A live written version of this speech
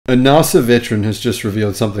A NASA veteran has just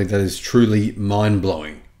revealed something that is truly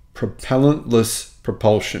mind-blowing. Propellantless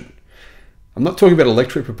propulsion. I'm not talking about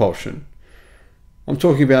electric propulsion. I'm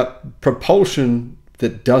talking about propulsion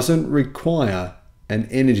that doesn't require an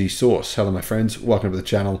energy source. Hello my friends, welcome to the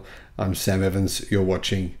channel. I'm Sam Evans, you're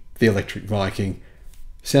watching The Electric Viking.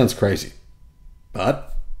 Sounds crazy,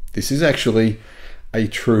 but this is actually a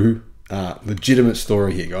true, legitimate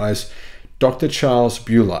story here, guys. Dr. Charles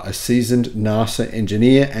Bueller, a seasoned NASA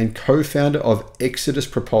engineer and co-founder of Exodus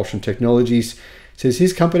Propulsion Technologies, says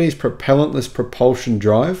his company's propellantless propulsion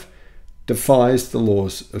drive defies the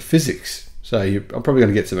laws of physics. So I'm probably going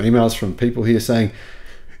to get some emails from people here saying,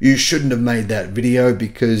 you shouldn't have made that video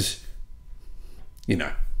because, you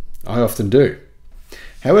know, I often do.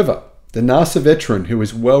 However, the NASA veteran, who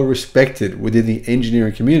is well respected within the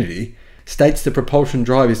engineering community, states the propulsion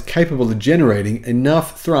drive is capable of generating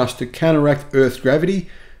enough thrust to counteract Earth's gravity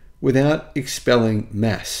without expelling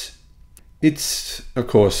mass. It's, of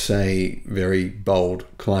course, a very bold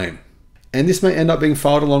claim. And this may end up being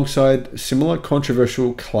filed alongside similar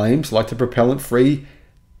controversial claims like the propellant-free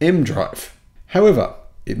M drive. However,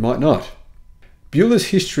 it might not. Bueller's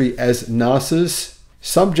history as NASA's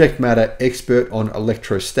subject matter expert on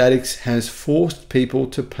electrostatics has forced people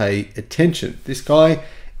to pay attention. This guy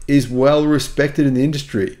is well respected in the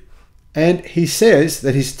industry, and he says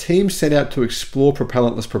that his team set out to explore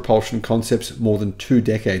propellantless propulsion concepts more than 2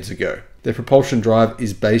 decades ago. Their propulsion drive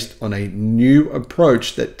is based on a new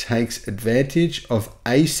approach that takes advantage of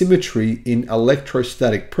asymmetry in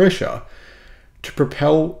electrostatic pressure to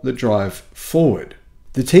propel the drive forward.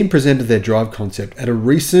 The team presented their drive concept at a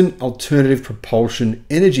recent alternative propulsion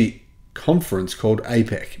energy conference called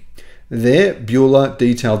APEC. There, Bueller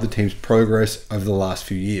detailed the team's progress over the last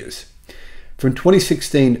few years. From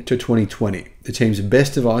 2016 to 2020, the team's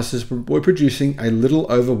best devices were producing a little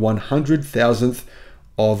over 100,000th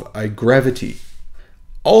of a gravity.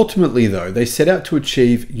 Ultimately, though, they set out to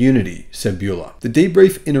achieve unity, said Bueller. The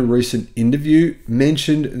debrief in a recent interview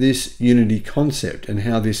mentioned this unity concept and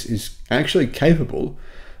how this is actually capable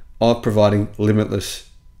of providing limitless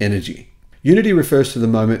energy. Unity refers to the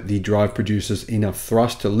moment the drive produces enough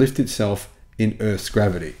thrust to lift itself in Earth's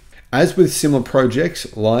gravity. As with similar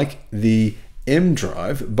projects like the M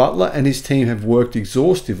drive, Butler and his team have worked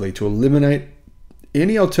exhaustively to eliminate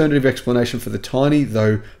any alternative explanation for the tiny,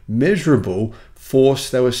 though measurable, force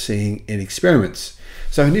they were seeing in experiments.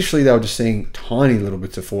 So initially they were just seeing tiny little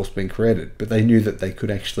bits of force being created, but they knew that they could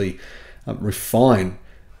actually refine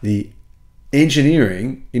the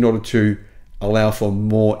engineering in order to allow for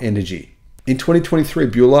more energy. In 2023,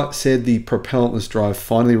 Bueller said the propellantless drive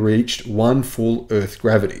finally reached 1 full Earth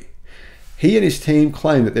gravity. He and his team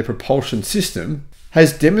claim that their propulsion system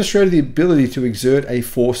has demonstrated the ability to exert a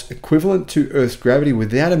force equivalent to Earth's gravity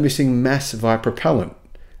without emitting mass via propellant.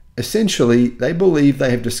 Essentially, they believe they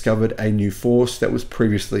have discovered a new force that was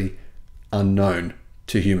previously unknown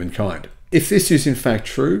to humankind. If this is in fact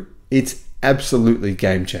true, it's absolutely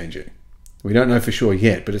game-changing. We don't know for sure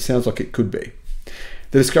yet, but it sounds like it could be.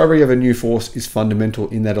 The discovery of a new force is fundamental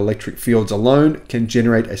in that electric fields alone can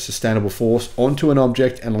generate a sustainable force onto an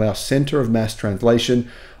object and allow center of mass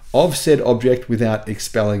translation of said object without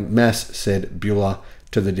expelling mass, said Bueller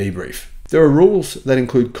to the debrief. There are rules that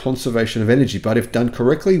include conservation of energy, but if done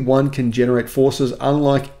correctly, one can generate forces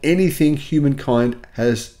unlike anything humankind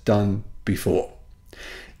has done before.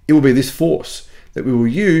 It will be this force that we will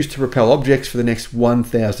use to propel objects for the next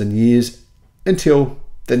 1,000 years until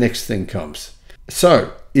the next thing comes.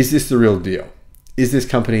 So, is this the real deal? Is this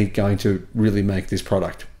company going to really make this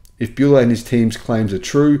product? If Bueller and his team's claims are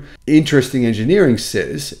true, Interesting Engineering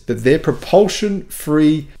says that their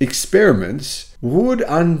propulsion-free experiments would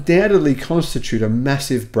undoubtedly constitute a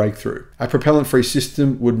massive breakthrough. A propellant-free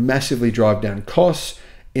system would massively drive down costs,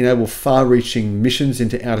 enable far-reaching missions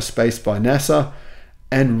into outer space by NASA,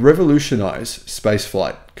 and revolutionize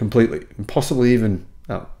spaceflight completely, and possibly even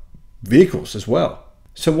vehicles as well.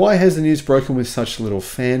 So why has the news broken with such little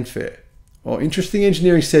fanfare? Well, Interesting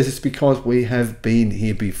Engineering says it's because we have been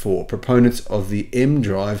here before. Proponents of the M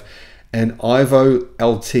drive and Ivo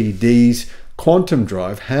Ltd's quantum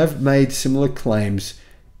drive have made similar claims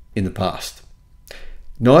in the past.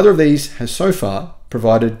 Neither of these has so far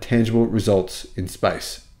provided tangible results in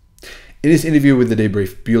space. In his interview with the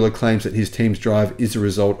debrief, Bueller claims that his team's drive is a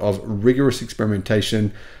result of rigorous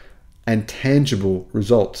experimentation and tangible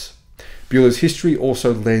results. Bueller's history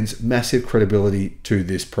also lends massive credibility to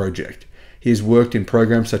this project. He has worked in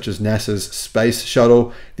programs such as NASA's Space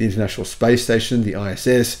Shuttle, the International Space Station, the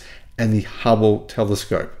ISS, and the Hubble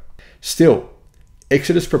telescope. Still,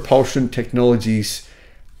 Exodus Propulsion Technologies'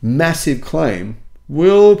 massive claim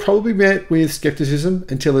will probably be met with skepticism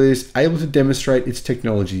until it is able to demonstrate its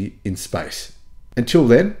technology in space. Until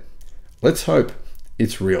then, let's hope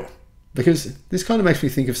it's real, because this kind of makes me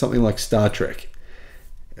think of something like Star Trek.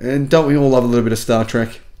 And don't we all love a little bit of Star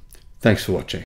Trek? Thanks for watching.